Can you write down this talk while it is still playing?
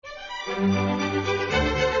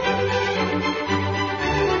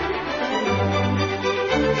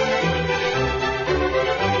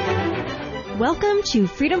Welcome to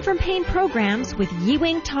Freedom from Pain Programs with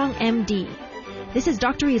Yi-Wing Tong, MD. This is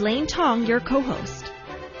Dr. Elaine Tong, your co-host.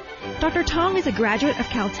 Dr. Tong is a graduate of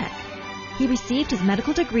Caltech. He received his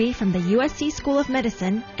medical degree from the USC School of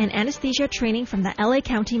Medicine and anesthesia training from the LA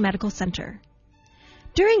County Medical Center.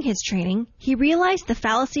 During his training, he realized the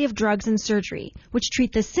fallacy of drugs and surgery, which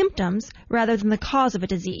treat the symptoms rather than the cause of a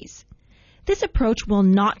disease. This approach will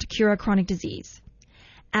not cure a chronic disease.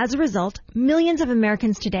 As a result, millions of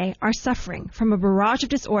Americans today are suffering from a barrage of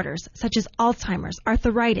disorders such as Alzheimer's,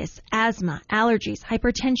 arthritis, asthma, allergies,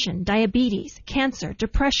 hypertension, diabetes, cancer,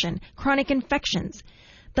 depression, chronic infections.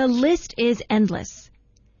 The list is endless.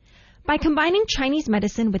 By combining Chinese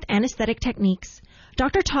medicine with anesthetic techniques,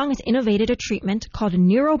 Dr. Tong has innovated a treatment called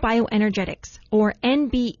neurobioenergetics, or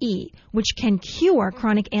NBE, which can cure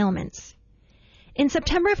chronic ailments. In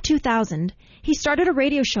September of 2000, he started a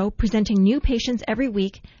radio show presenting new patients every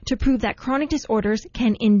week to prove that chronic disorders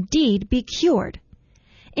can indeed be cured.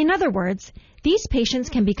 In other words, these patients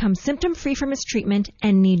can become symptom-free from his treatment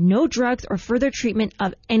and need no drugs or further treatment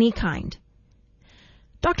of any kind.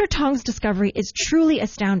 Dr. Tong's discovery is truly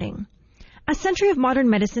astounding. A century of modern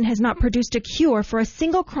medicine has not produced a cure for a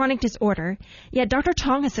single chronic disorder, yet Dr.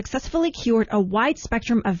 Tong has successfully cured a wide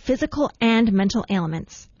spectrum of physical and mental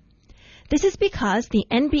ailments. This is because the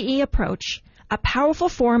NBE approach, a powerful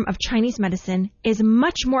form of Chinese medicine, is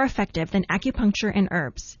much more effective than acupuncture and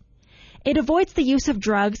herbs. It avoids the use of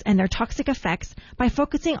drugs and their toxic effects by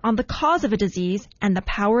focusing on the cause of a disease and the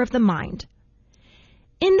power of the mind.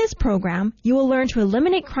 In this program, you will learn to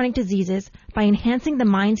eliminate chronic diseases by enhancing the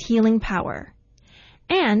mind's healing power.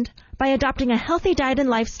 And by adopting a healthy diet and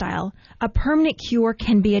lifestyle, a permanent cure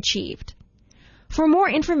can be achieved. For more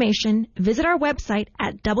information, visit our website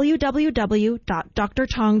at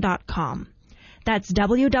www.drtong.com. That's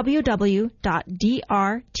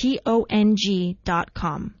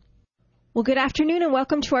www.drtong.com. Well, good afternoon and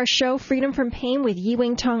welcome to our show, Freedom from Pain with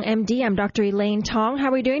Yi-Wing Tong, MD. I'm Dr. Elaine Tong. How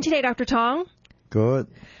are we doing today, Dr. Tong? Good.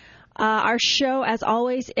 Our show, as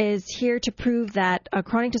always, is here to prove that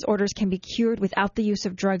chronic disorders can be cured without the use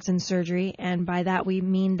of drugs and surgery. And by that, we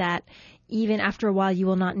mean that even after a while, you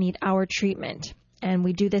will not need our treatment. And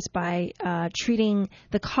we do this by treating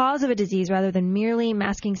the cause of a disease rather than merely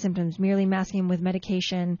masking symptoms, merely masking with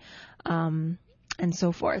medication, and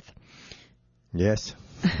so forth. Yes.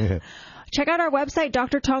 Check out our website,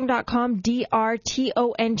 drtong.com,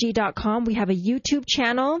 drtong.com. We have a YouTube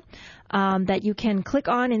channel that you can click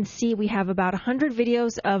on and see. We have about 100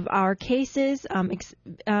 videos of our cases,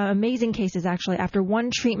 amazing cases, actually. After one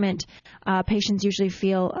treatment, patients usually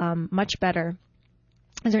feel much better.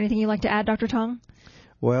 Is there anything you'd like to add, Dr. Tong?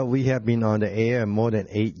 Well, we have been on the air more than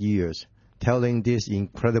 8 years telling this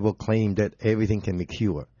incredible claim that everything can be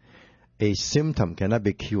cured. A symptom cannot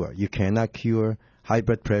be cured. You cannot cure high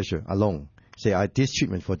blood pressure alone. Say, this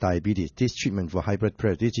treatment for diabetes, this treatment for high blood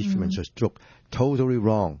pressure, this treatment for stroke. Totally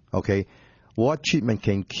wrong, okay? What treatment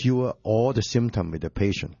can cure all the symptoms with the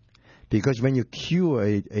patient? Because when you cure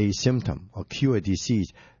a symptom or cure a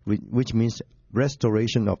disease, which means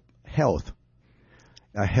restoration of health,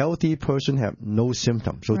 a healthy person have no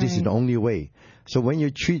symptoms, so this is the only way. So when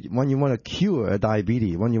you want to cure a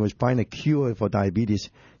diabetes, when you find a cure for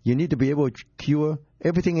diabetes, you need to be able to cure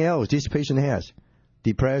everything else this patient has.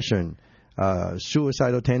 Depression,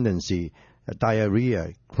 suicidal tendency,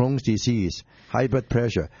 diarrhea, Crohn's disease, high blood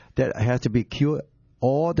pressure. That has to be cured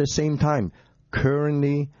all at the same time.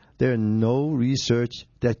 Currently, there is no research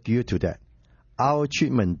that geared to that. Our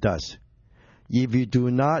treatment does. If you do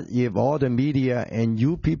not, if all the media and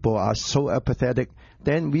you people are so apathetic,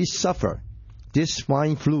 then we suffer. This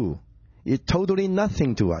swine flu is totally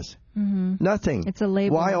nothing to us. Mm-hmm. Nothing. It's a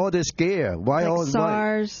label. Why all the scare? Why like all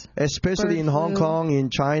SARS? Especially in Hong Kong, in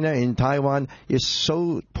China, in Taiwan, it's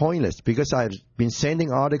so pointless because I've been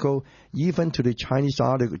sending article even to the Chinese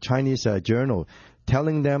journal,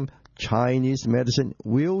 telling them Chinese medicine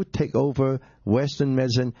will take over Western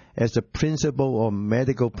medicine as the principle or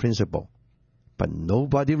medical principle. But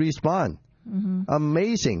nobody respond. Mm-hmm.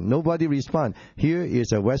 Amazing. Nobody respond. Here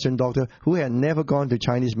is a Western doctor who had never gone to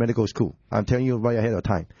Chinese medical school. I'm telling you right ahead of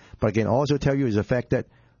time. But I can also tell you is the fact that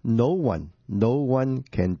no one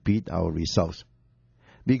can beat our results.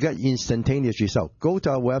 We got instantaneous results. Go to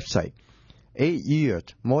our website. 8 years,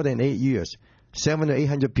 more than 8 years, 700 to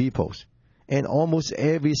 800 people. And almost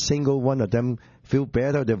every single one of them feel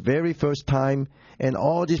better the very first time. And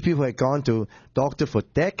all these people had gone to doctor for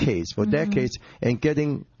decades, and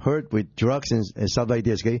getting hurt with drugs and stuff like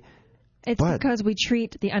this. Okay? It's because we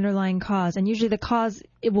treat the underlying cause, and usually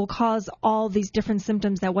it will cause all these different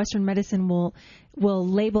symptoms that Western medicine will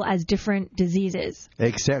label as different diseases.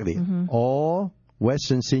 Exactly. Mm-hmm. All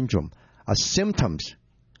Western syndrome are symptoms.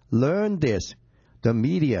 Learn this. The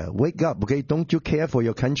media, wake up, okay? Don't you care for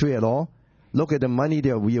your country at all? Look at the money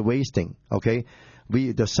that we are wasting, okay?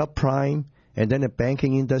 The subprime, and then the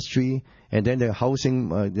banking industry, and then the housing,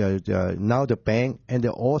 now the bank, and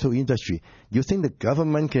the auto industry. You think the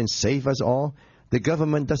government can save us all? The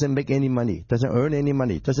government doesn't make any money, doesn't earn any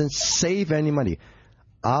money, doesn't save any money.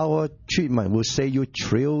 Our treatment will save you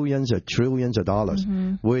trillions of dollars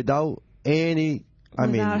without any,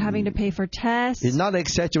 without having to pay for tests. It's not an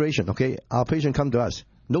exaggeration, okay? Our patient come to us,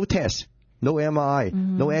 no test, no MRI,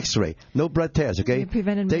 no X-ray, no blood test, okay?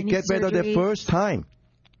 They get better the first time.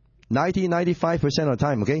 95% of the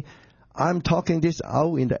time, okay? I'm talking this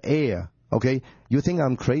out in the air, okay? You think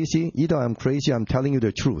I'm crazy? Either I'm crazy, I'm telling you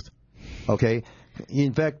the truth, okay?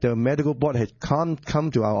 In fact, the medical board had come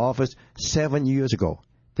to our office 7 years ago.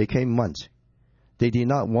 They came months. They did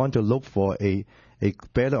not want to look for a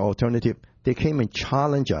better alternative. They came and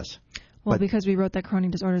challenged us. Well, because we wrote that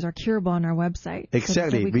chronic disorders are curable on our website.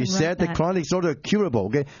 Exactly. So we said the chronic disorders are curable,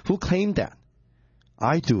 okay? Who claimed that?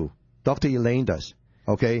 I do. Dr. Elaine does.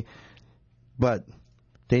 Okay, but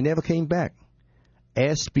they never came back.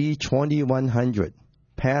 SB 2100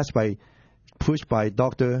 pushed by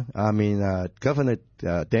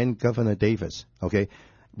Governor Davis. Okay,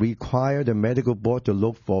 required the medical board to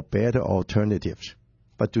look for better alternatives.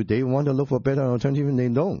 But do they want to look for better alternatives? They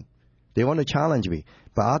don't. They want to challenge me.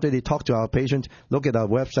 But after they talk to our patients, look at our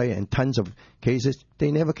website and tons of cases,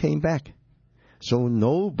 they never came back. So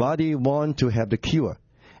nobody wants to have the cure.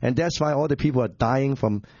 And that's why all the people are dying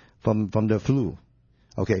from the flu.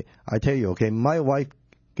 Okay, I tell you, okay, my wife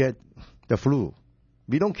get the flu.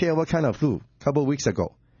 We don't care what kind of flu. A couple of weeks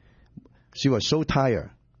ago, she was so tired,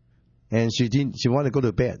 and she wanted to go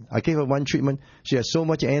to bed. I gave her one treatment. She had so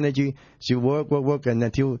much energy. She worked, and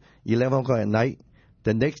until 11 o'clock at night.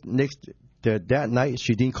 That night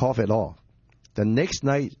she didn't cough at all. The next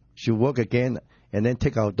night she worked again, and then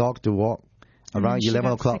take our dog to walk around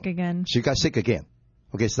 11 o'clock. She got sick again.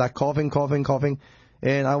 Okay, start coughing.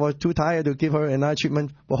 And I was too tired to give her another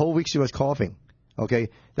treatment. For a whole week she was coughing. Okay,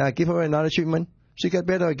 then I give her another treatment. She got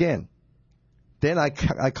better again. Then I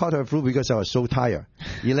caught her flu because I was so tired.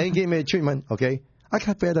 Elaine gave me a treatment. Okay, I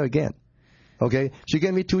got better again. Okay, she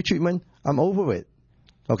gave me 2 treatments. I'm over it.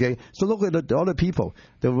 Okay, so look at the other people.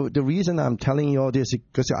 The reason I'm telling you all this is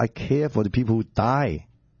because I care for the people who die.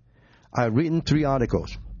 I've written 3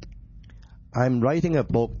 articles. I'm writing a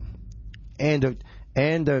book, and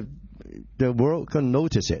the world can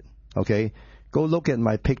notice it. Okay, go look at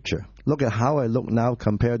my picture. Look at how I look now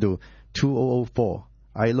compared to 2004.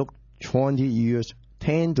 I look 10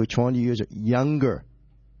 to 20 years younger.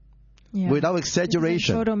 Yeah. Without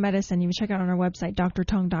exaggeration. Photo medicine. You can check it out on our website,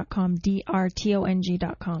 drtong.com,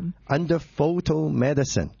 drtong.com. Under photo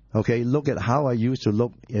medicine, okay, look at how I used to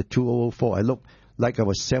look at 2004. I look like I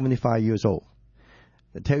was 75 years old.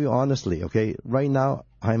 I tell you honestly, okay, right now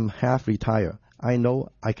I'm half retired. I know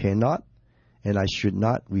I cannot and I should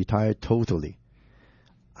not retire totally.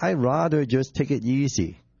 I'd rather just take it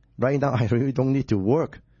easy. Right now I really don't need to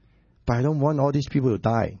work, but I don't want all these people to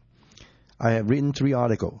die. I have written 3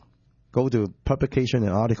 articles. Go to publication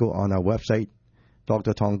and article on our website,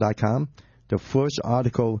 drtong.com. The first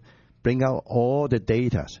article bring out all the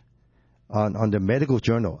data on the medical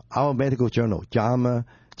journal, our medical journal, JAMA,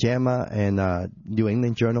 and New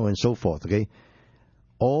England Journal, and so forth. Okay,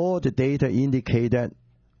 all the data indicate that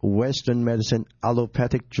Western medicine,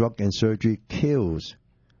 allopathic drug and surgery kills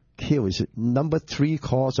is number 3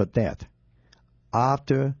 cause of death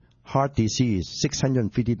after heart disease,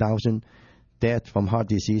 650,000 death from heart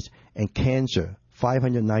disease, and cancer,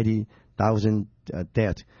 590,000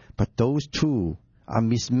 death. But those 2 are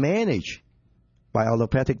mismanaged by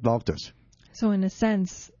allopathic doctors. So in a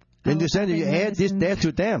sense, you add this death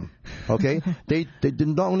to them. Okay, they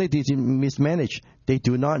not only did mismanage, they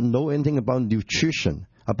do not know anything about nutrition,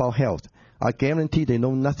 about health. I guarantee they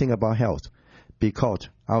know nothing about health, because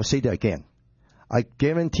I'll say that again. I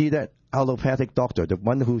guarantee that allopathic doctor, the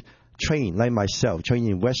one who trained like myself, trained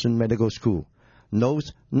in Western medical school,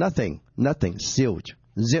 knows nothing,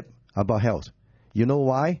 zip about health. You know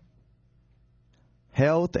why?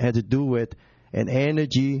 Health has to do with an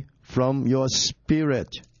energy from your spirit.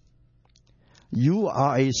 You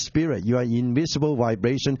are a spirit. You are invisible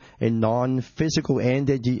vibration, a non-physical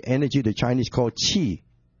energy the Chinese call qi.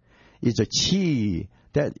 It's a qi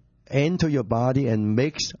that enter your body and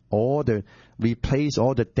replace all the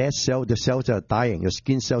dead cells. The cells that are dying. Your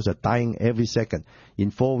skin cells are dying every second. In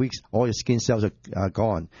 4 weeks, all your skin cells are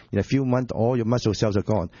gone. In a few months, all your muscle cells are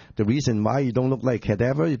gone. The reason why you don't look like a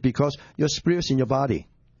cadaver is because your spirit's in your body.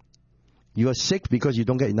 You are sick because you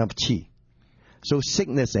don't get enough qi. So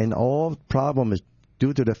sickness and all problem is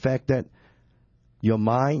due to the fact that your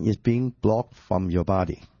mind is being blocked from your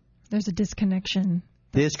body. There's a disconnection.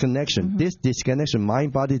 Mm-hmm. This disconnection,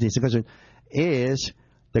 mind-body disconnection, is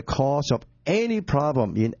the cause of any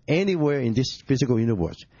problem in anywhere in this physical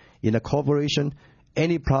universe. In a corporation,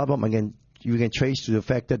 any problem, again, you can trace to the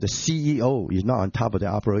fact that the CEO is not on top of the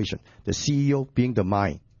operation. The CEO being the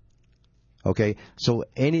mind. Okay? So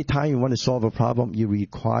anytime you want to solve a problem, you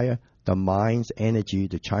require the mind's energy,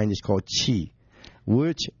 the Chinese call qi,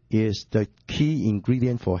 which is the key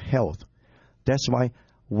ingredient for health. That's why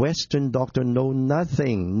Western doctors know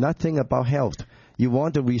nothing about health. You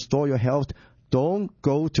want to restore your health, don't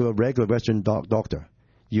go to a regular Western doctor.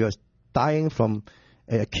 You are dying from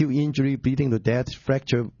acute injury, bleeding to death,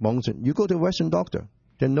 fracture bones. You go to a Western doctor.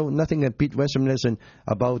 They know nothing that beat Western medicine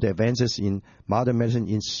about the advances in modern medicine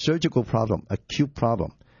in surgical problem, acute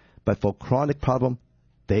problem. But for chronic problem,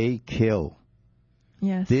 they kill.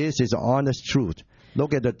 Yes. This is the honest truth.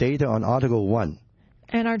 Look at the data on Article 1.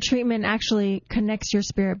 And our treatment actually connects your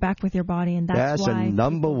spirit back with your body, and that's why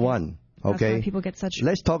number one. Okay. That's why people get such.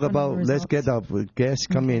 Let's talk about. Let's get our guests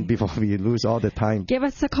come in before we lose all the time. Give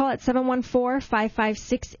us a call at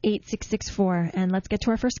 714-556-8664, and let's get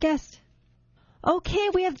to our first guest. Okay,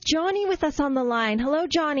 we have Johnny with us on the line. Hello,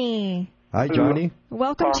 Johnny. Hi, Johnny.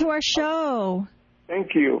 Welcome to our show.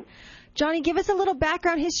 Thank you. Johnny, give us a little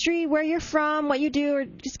background history, where you're from, what you do, or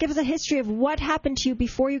just give us a history of what happened to you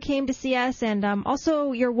before you came to see us, and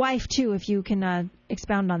also your wife, too, if you can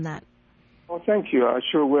expound on that. Well, thank you. I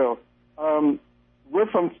sure will. We're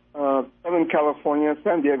from Southern California,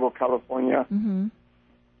 San Diego, California. Mm-hmm.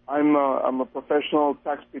 I'm a professional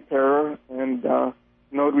tax preparer and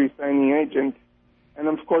notary signing agent. And,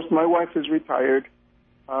 of course, my wife is retired.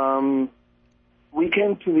 We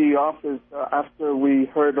came to the office after we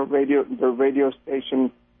heard the radio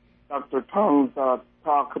station, Dr. Tong's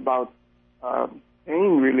talk about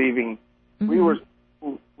pain relieving.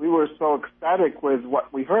 Mm-hmm. We were so ecstatic with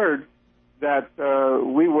what we heard that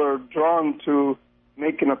we were drawn to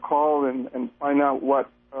making a call and find out what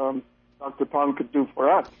Dr. Tong could do for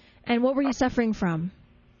us. And what were you suffering from?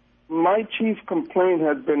 My chief complaint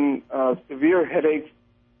has been severe headaches,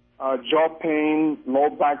 jaw pain, low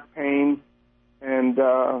back pain, and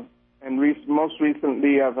most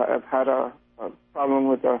recently I've had a problem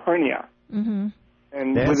with a hernia. Mm-hmm.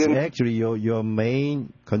 And that's actually your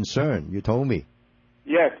main concern. You told me.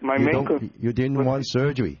 Yes, my main concern. You didn't want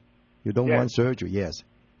surgery. You don't want surgery. Yes.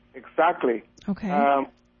 Exactly. Okay.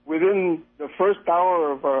 Within the first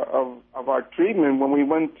hour of our treatment, when we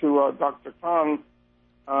went to Dr. Tong,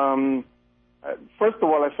 first of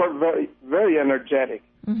all, I felt very, very energetic.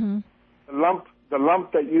 Mm-hmm. The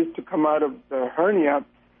lump that used to come out of the hernia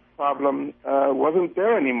problem wasn't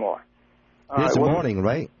there anymore. This morning,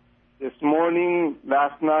 right? This morning,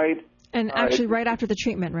 last night. And actually right after the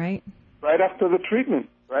treatment, right? Right after the treatment.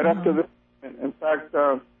 After the treatment. In fact,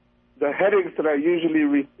 the headaches that I usually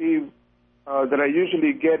receive, that I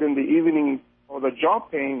usually get in the evening, or the jaw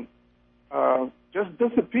pain, just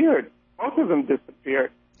disappeared. Both of them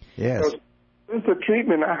disappeared. Yes. So since the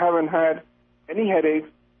treatment, I haven't had any headaches,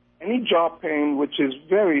 any jaw pain, which is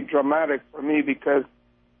very dramatic for me because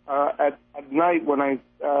at night when I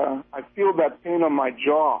feel that pain on my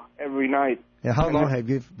jaw every night. And how long have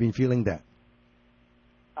you been feeling that?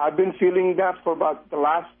 I've been feeling that for about the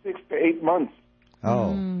last 6 to 8 months.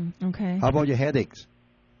 Oh. Okay. How about your headaches?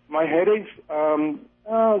 My headaches,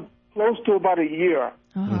 close to about a year.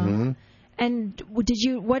 Uh-huh. Mm-hmm. And what did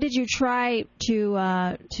you try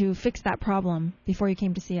to fix that problem before you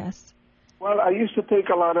came to see us? Well, I used to take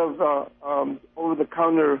a lot of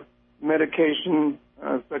over-the-counter medication,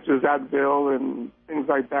 such as Advil and things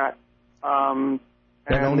like that.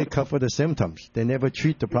 That only cover the symptoms. They never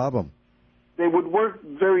treat the problem. They would work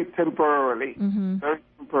very temporarily. Mm-hmm. Very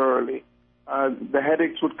temporarily. The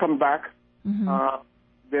headaches would come back. Mm-hmm. I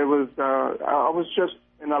was just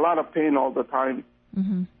in a lot of pain all the time.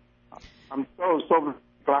 Mm-hmm. I'm so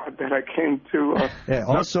glad that I came to.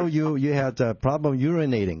 Also, you had a problem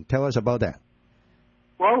urinating. Tell us about that.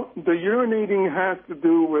 Well, the urinating has to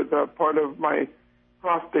do with part of my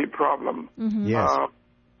prostate problem. Mm-hmm. Yes.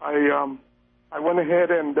 I went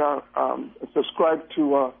ahead and subscribed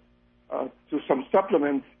to some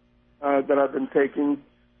supplements that I've been taking,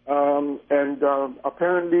 and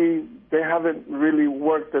apparently they haven't really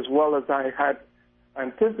worked as well as I had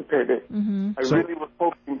anticipated. Mm-hmm. I really was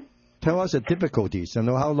hoping. Tell us the difficulties and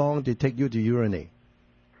how long did it take you to urinate?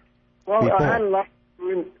 Well, before? I had a lot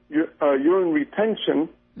of urine retention,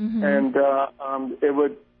 Mm-hmm. and I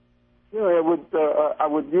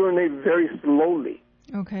would urinate very slowly.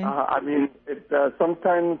 Okay. I mean,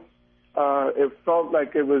 sometimes it felt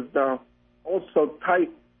like it was also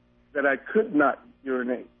tight that I could not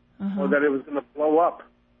urinate, or that it was going to blow up.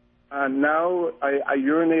 Now I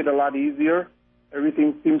urinate a lot easier.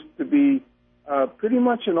 Everything seems to be pretty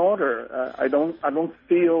much in order. I don't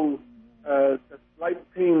feel the slight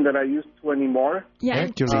pain that I used to anymore. Yeah,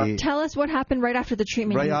 Actually, tell us what happened right after the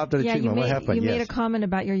treatment. Right after the treatment, what happened? You made Yes. a comment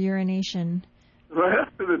about your urination. Right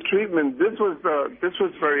after the treatment, this was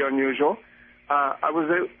very unusual.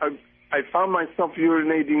 I found myself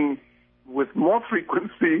urinating with more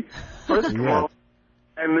frequency, first of all,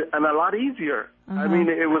 and a lot easier. I mean,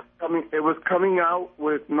 it was coming out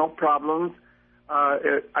with no problems.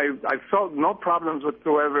 I felt no problems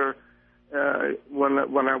whatsoever when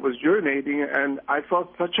I was urinating, and I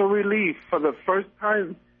felt such a relief for the first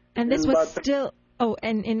time. And this was still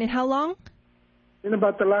and in how long? In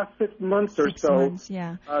about the last 6 months or so. 6 months,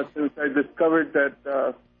 yeah. Since I discovered that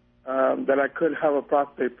I could have a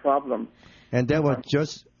prostate problem. And that was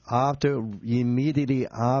just immediately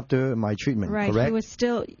after my treatment, right, correct? He was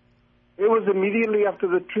still. It was immediately after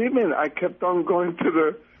the treatment. I kept on going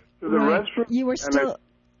to the restroom. You were still.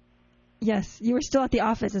 Yes, you were still at the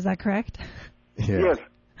office. Is that correct? Yeah.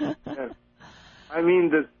 Yes. Yes. I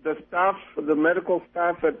mean, the staff, the medical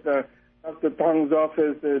staff at Dr. Tong's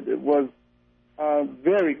office, it was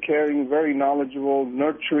very caring, very knowledgeable,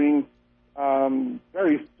 nurturing,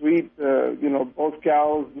 very sweet. Both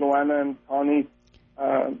gals, Luana and Tawny.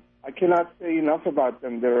 I cannot say enough about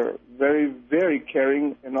them. They're very, very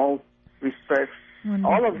caring in all respects.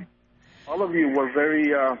 Wonderful. All of you were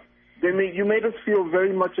very. You made us feel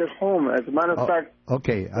very much at home. As a matter of fact.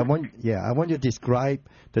 Okay, I want you to describe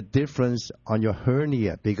the difference on your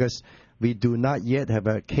hernia, because we do not yet have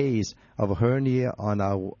a case of a hernia on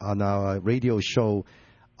our radio show.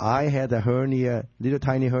 I had a hernia, little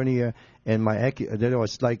tiny hernia, and that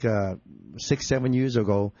was like 6-7 years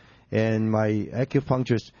ago, and my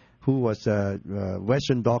acupuncturist, who was a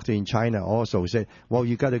Western doctor in China, also said, "Well,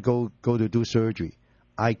 you got to go to do surgery."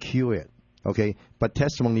 I cure it. Okay, but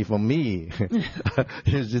testimony from me,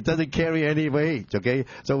 it doesn't carry any weight. Okay,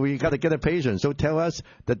 so we got to get a patient. So tell us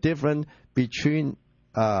the difference between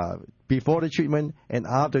before the treatment and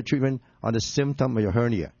after treatment on the symptom of your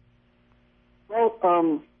hernia. Well,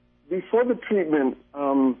 before the treatment,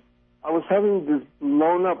 I was having this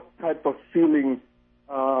blown up type of feeling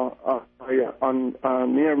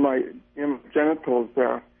near my genitals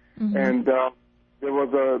there, and there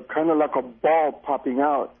was a kind of like a ball popping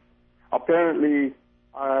out. Apparently,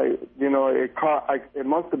 it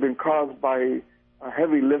must have been caused by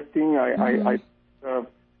heavy lifting. I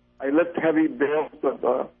lift heavy bales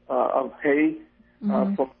of hay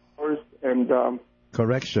for hours, and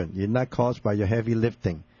correction, it's not caused by your heavy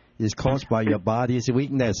lifting. It's caused by your body's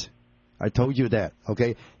weakness. I told you that.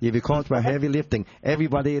 Okay, if it's caused by heavy lifting,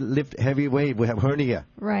 everybody lift heavy weight will have hernia.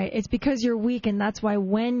 Right, it's because you're weak, and that's why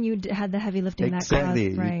when you had the heavy lifting, exactly.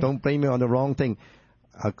 That caused, right. You don't blame me on the wrong thing.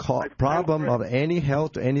 A problem of any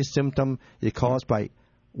health, any symptom is caused by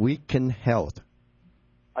weakened health.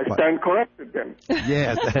 I stand corrected then.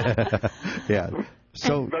 Yes. Yeah.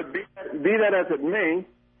 So, but be that as it may,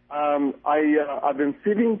 I've been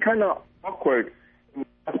feeling kind of awkward in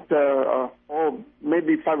the last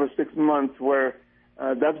maybe 5 or 6 months, where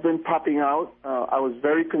that's been popping out. I was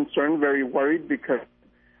very concerned, very worried, because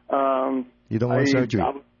you don't want surgery.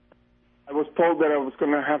 I was told that I was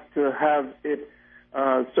going to have it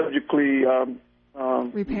surgically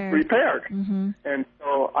repaired. And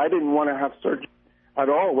so I didn't want to have surgery at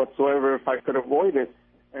all whatsoever if I could avoid it.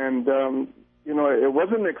 And, it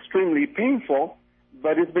wasn't extremely painful,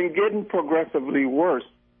 but it's been getting progressively worse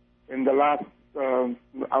in the last,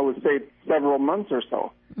 I would say, several months or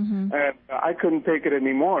so. And I couldn't take it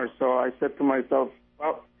anymore. So I said to myself,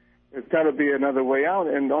 well, there's got to be another way out.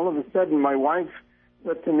 And all of a sudden, my wife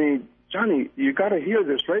said to me, "Johnny, you got to hear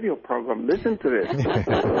this radio program. Listen to this."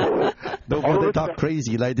 Don't want to talk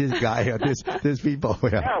crazy like this guy or these people.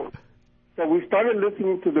 Yeah. So we started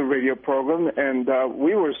listening to the radio program, and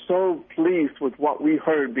we were so pleased with what we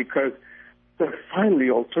heard, because there's finally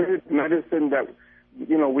alternative medicine that,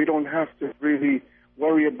 we don't have to really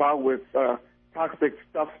worry about with toxic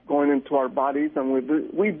stuff going into our bodies. And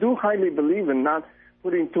we do highly believe in not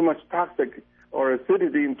putting too much toxic or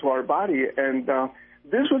acidity into our body. And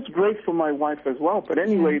this was great for my wife as well. But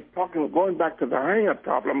anyway, going back to the hernia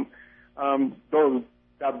problem,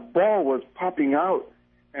 that that ball was popping out,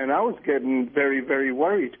 and I was getting very, very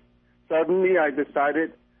worried. Suddenly, I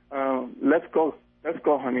decided, let's go,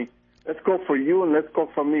 honey. Let's go for you and let's go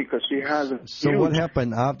for me, because she has a So what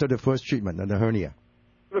happened after the first treatment on the hernia?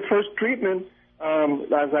 The first treatment,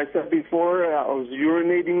 as I said before, I was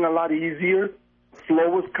urinating a lot easier. Flow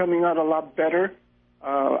was coming out a lot better.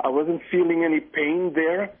 I wasn't feeling any pain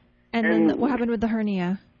there. And then what happened with the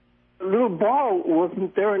hernia? The little ball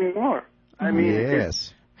wasn't there anymore. I mean,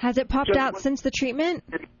 yes. Has it popped out since the treatment?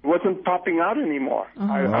 It wasn't popping out anymore.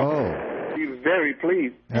 I'm very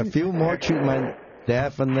pleased. A few more treatment,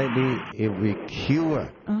 definitely it will cure.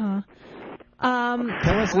 Tell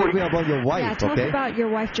us a little bit about your wife, yeah, tell us about your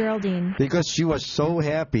wife, Geraldine. Because she was so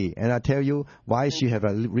happy, and I tell you why she had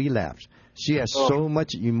a relapse. She has so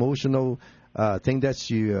much emotional thing that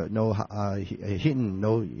she hidden,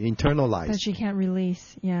 internalized. That she can't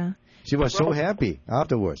release, yeah. She was so happy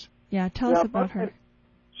afterwards. Yeah, tell us about her.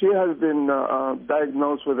 She has been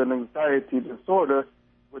diagnosed with an anxiety disorder,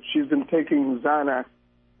 but she's been taking Xanax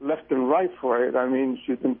left and right for it. I mean,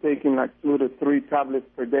 she's been taking like 2 to 3 tablets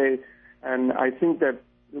per day, and I think that's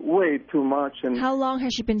way too much. And how long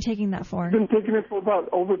has she been taking that for? She's been taking it for about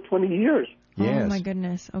over 20 years. Yes. Oh, my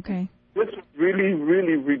goodness. Okay. This is really,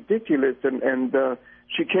 really ridiculous, and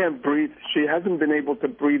she can't breathe. She hasn't been able to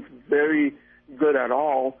breathe very good at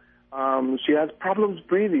all. She has problems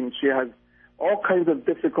breathing. She has all kinds of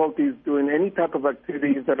difficulties doing any type of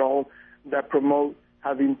activities at all that promote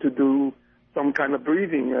having to do some kind of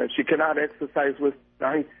breathing. She cannot exercise with.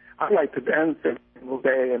 I like to dance every single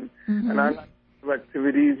day, and I like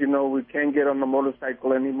activities. You know, we can't get on the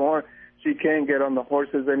motorcycle anymore. She can't get on the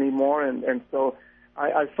horses anymore, and so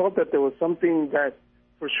I thought that there was something that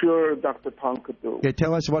for sure Dr. Tong could do. Okay,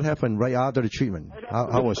 tell us what happened right after the treatment.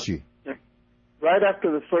 How was she? Right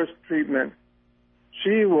after the first treatment,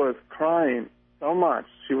 she was crying so much.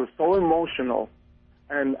 She was so emotional.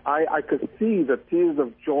 And I could see the tears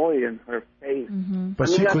of joy in her face. But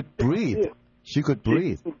she could breathe. She could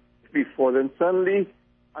breathe. Before then, suddenly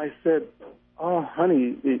I said, "Oh,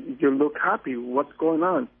 honey, you look happy. What's going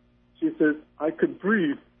on?" She says, "I could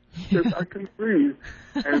breathe." She says, "I can breathe."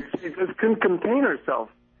 And she just couldn't contain herself.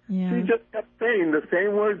 Yeah. She just kept saying the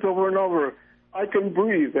same words over and over. "I can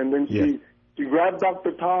breathe." And then she grabbed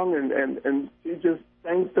Dr. Tong and she just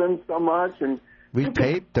thanked him so much. And we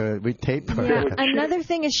taped her. Yeah. Another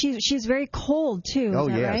thing is she's very cold too. Oh,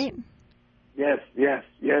 is that yes. right?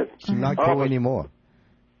 Yes. She's not cold anymore.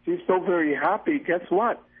 She's so very happy. Guess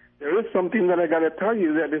what? There is something that I got to tell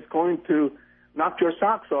you that is going to knock your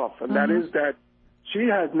socks off, and that is that she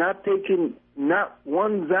has not taken not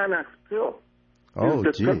one Xanax pill. Oh,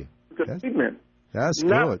 gee. Treatment. That's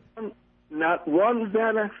good. Not one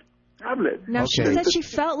Xanax tablet. Now, she said she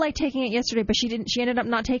felt like taking it yesterday, but she didn't. She ended up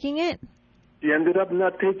not taking it? She ended up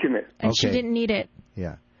not taking it. And she didn't need it?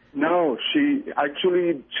 Yeah. No, she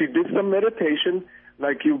did some meditation,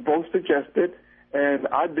 like you both suggested, and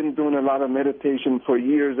I've been doing a lot of meditation for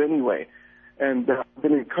years anyway, and I've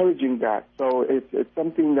been encouraging that. So it's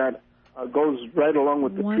something that goes right along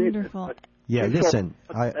with the treatment. Wonderful. Yeah, listen,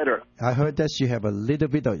 I heard that she have a little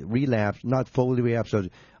bit of relapse, not full relapse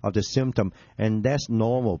of the symptom, and that's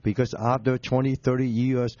normal because after 20, 30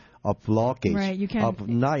 years of blockage, of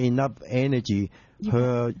not enough energy,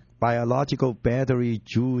 her biological battery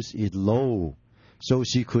juice is low. So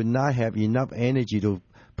she could not have enough energy to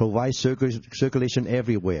provide circulation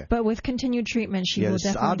everywhere. But with continued treatment, she will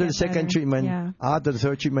definitely after the second better. treatment, after the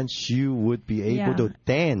third treatment, she would be able to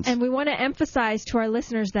dance. And we want to emphasize to our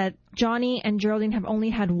listeners that Johnny and Geraldine have only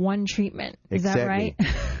had one treatment. Is that right?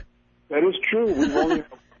 That is true. We've only had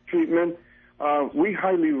one treatment. We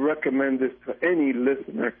highly recommend this to any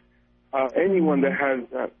listener, anyone that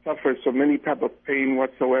has suffered from any type of pain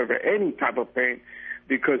whatsoever, any type of pain,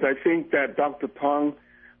 because I think that Dr. Tong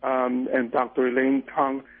and Dr. Elaine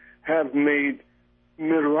Tong have made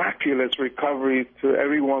miraculous recoveries to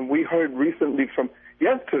everyone. We heard recently from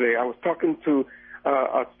yesterday, I was talking to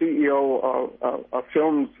a CEO, a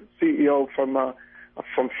film CEO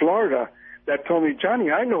from Florida that told me,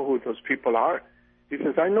 "Johnny, I know who those people are." He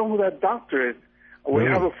says, "I know who that doctor is." We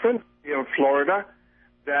have a friend here in Florida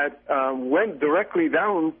that went directly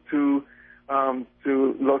down to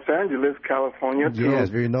Los Angeles, California.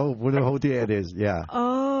 Yes, we know who it is. Yeah.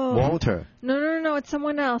 Oh. Walter. No, it's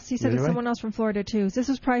someone else. You said it's someone else from Florida too. This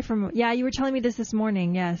was probably from. Yeah, you were telling me this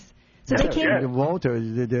morning. Yes. So they came. Walter,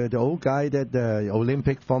 the old guy that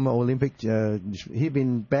former Olympic, he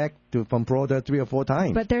been back from Florida 3 or 4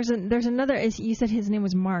 times. But there's another. You said his name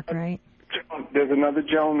was Mark, right? There's another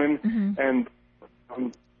gentleman, and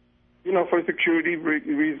for security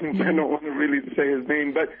reasons, I don't want to really say his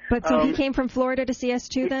name. But so he came from Florida to see us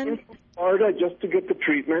too then? He came from Florida just to get the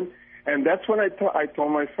treatment. And that's when I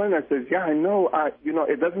told my friend, I said, yeah, I know.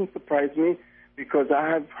 It doesn't surprise me because I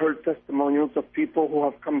have heard testimonials of people who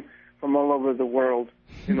have come from all over the world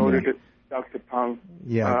in order to Dr. Tong.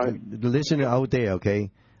 Yeah, the listener out there, okay,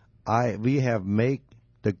 we have made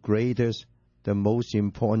the greatest, the most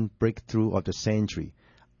important breakthrough of the century.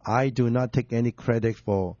 I do not take any credit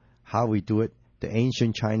for how we do it. The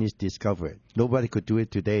ancient Chinese discovered it. Nobody could do it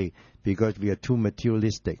today because we are too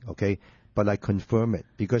materialistic, okay? But I confirm it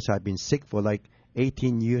because I've been sick for like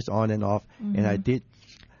 18 years on and off, and I did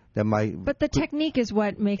But the technique is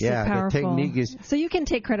what makes it powerful. The technique is... So you can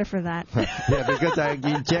take credit for that. Yeah, because I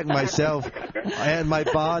inject myself and my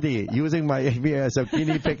body using me as a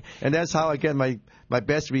guinea pig, and that's how I get my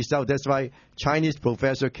best result. That's why Chinese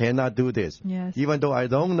professor cannot do this. Yes. Even though I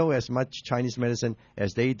don't know as much Chinese medicine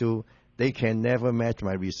as they do, they can never match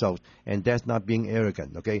my result, and that's not being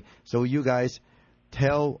arrogant, okay? So you guys...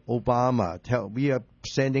 Tell Obama, we are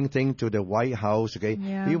sending things to the White House, okay?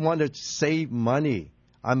 Yeah. We want to save money.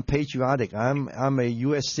 I'm patriotic. I'm a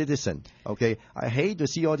U.S. citizen, okay? I hate to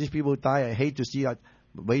see all these people die. I hate to see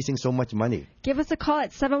wasting so much money. Give us a call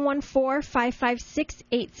at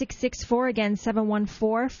 714-556-8664. Again,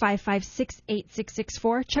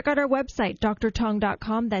 714-556-8664. Check out our website,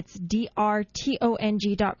 drtong.com. That's drtong.com.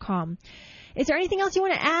 Is there anything else you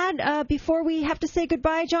want to add before we have to say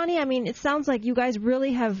goodbye, Johnny? I mean, it sounds like you guys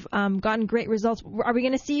really have gotten great results. Are we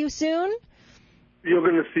going to see you soon? You're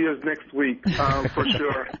going to see us next week, for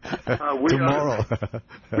sure. Tomorrow.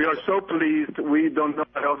 We are so pleased. We don't know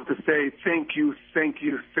what else to say. Thank you, thank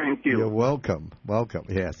you, thank you. You're welcome. Welcome,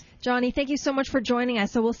 yes. Johnny, thank you so much for joining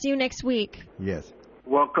us. So we'll see you next week. Yes.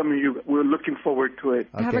 Welcome you. We're looking forward to it.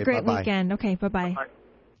 Okay, have a great weekend. Okay, bye-bye. Bye-bye.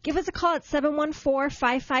 Give us a call at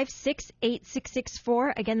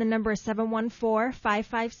 714-556-8664. Again, the number is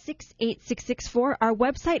 714-556-8664. Our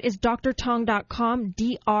website is drtong.com,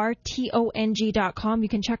 drtong.com. You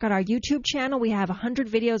can check out our YouTube channel. We have 100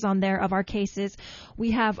 videos on there of our cases. We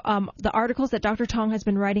have the articles that Dr. Tong has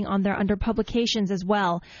been writing on there under publications as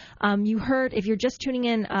well. You heard, if you're just tuning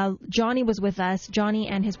in, Johnny was with us. Johnny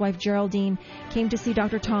and his wife Geraldine came to see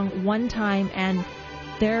Dr. Tong one time, and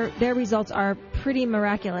their results are pretty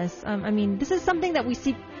miraculous. I mean, this is something that we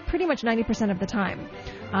see pretty much 90% of the time.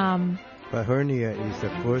 But hernia is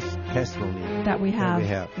the first testimony that we have.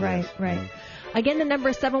 Right, yes. Right. Again, the number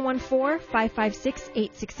is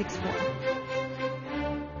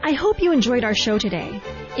 714-556-8664. I hope you enjoyed our show today.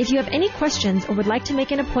 If you have any questions or would like to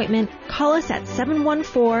make an appointment, call us at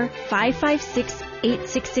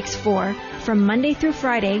 714-556-8664 from Monday through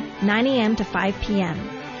Friday, 9 a.m. to 5 p.m.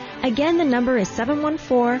 Again, the number is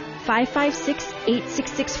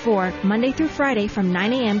 714-556-8664, Monday through Friday from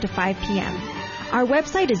 9 a.m. to 5 p.m. Our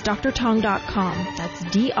website is drtong.com. That's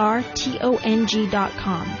drtong.com.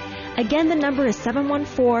 Again, the number is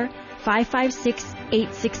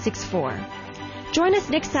 714-556-8664. Join us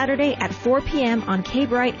next Saturday at 4 p.m. on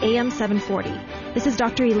K-Bright AM 740. This is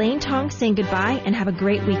Dr. Elaine Tong saying goodbye and have a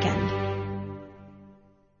great weekend.